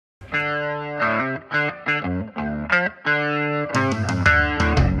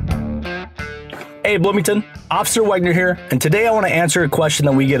Hey Bloomington, Officer Wagner here, and today I want to answer a question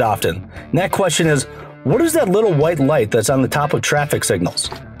that we get often. And that question is, what is that little white light that's on the top of traffic signals?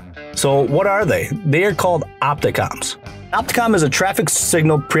 So what are they? They are called Opticoms. Opticom is a traffic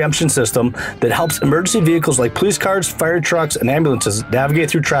signal preemption system that helps emergency vehicles like police cars, fire trucks, and ambulances navigate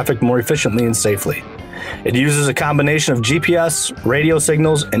through traffic more efficiently and safely. It uses a combination of GPS, radio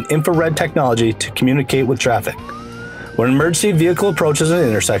signals, and infrared technology to communicate with traffic. When an emergency vehicle approaches an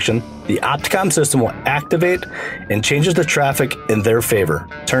intersection, the Opticom system will activate and changes the traffic in their favor,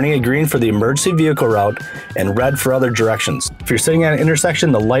 turning it green for the emergency vehicle route and red for other directions. If you're sitting at an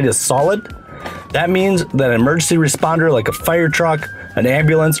intersection, the light is solid. That means that an emergency responder like a fire truck, an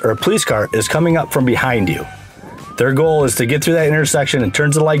ambulance, or a police car is coming up from behind you. Their goal is to get through that intersection and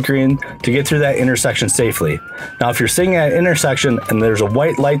turns the light green to get through that intersection safely. Now, if you're sitting at an intersection and there's a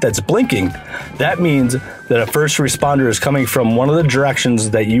white light that's blinking, that means that a first responder is coming from one of the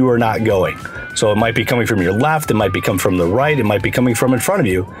directions that you are not going. So it might be coming from your left, it might be coming from the right, it might be coming from in front of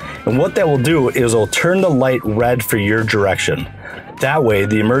you. And what that will do is it'll turn the light red for your direction. That way,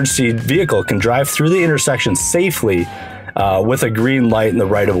 the emergency vehicle can drive through the intersection safely with a green light in the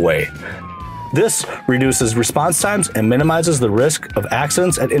right of way. This reduces response times and minimizes the risk of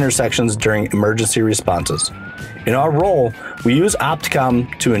accidents at intersections during emergency responses. In our role, we use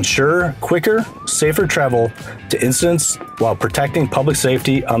Opticom to ensure quicker, safer travel to incidents while protecting public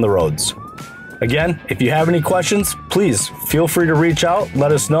safety on the roads. Again, if you have any questions, please feel free to reach out,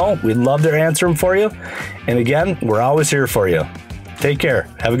 let us know. We'd love to answer them for you. And again, we're always here for you. Take care.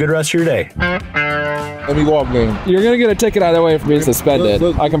 Have a good rest of your day. Let me walk in. You're gonna get a ticket either way for being suspended.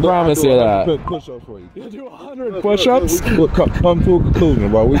 I can promise you that. Push-ups for you. You'll do 100 push-ups? Come to a conclusion,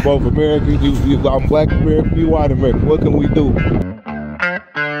 bro. We both Americans. I'm Black American. You white American. What can we do?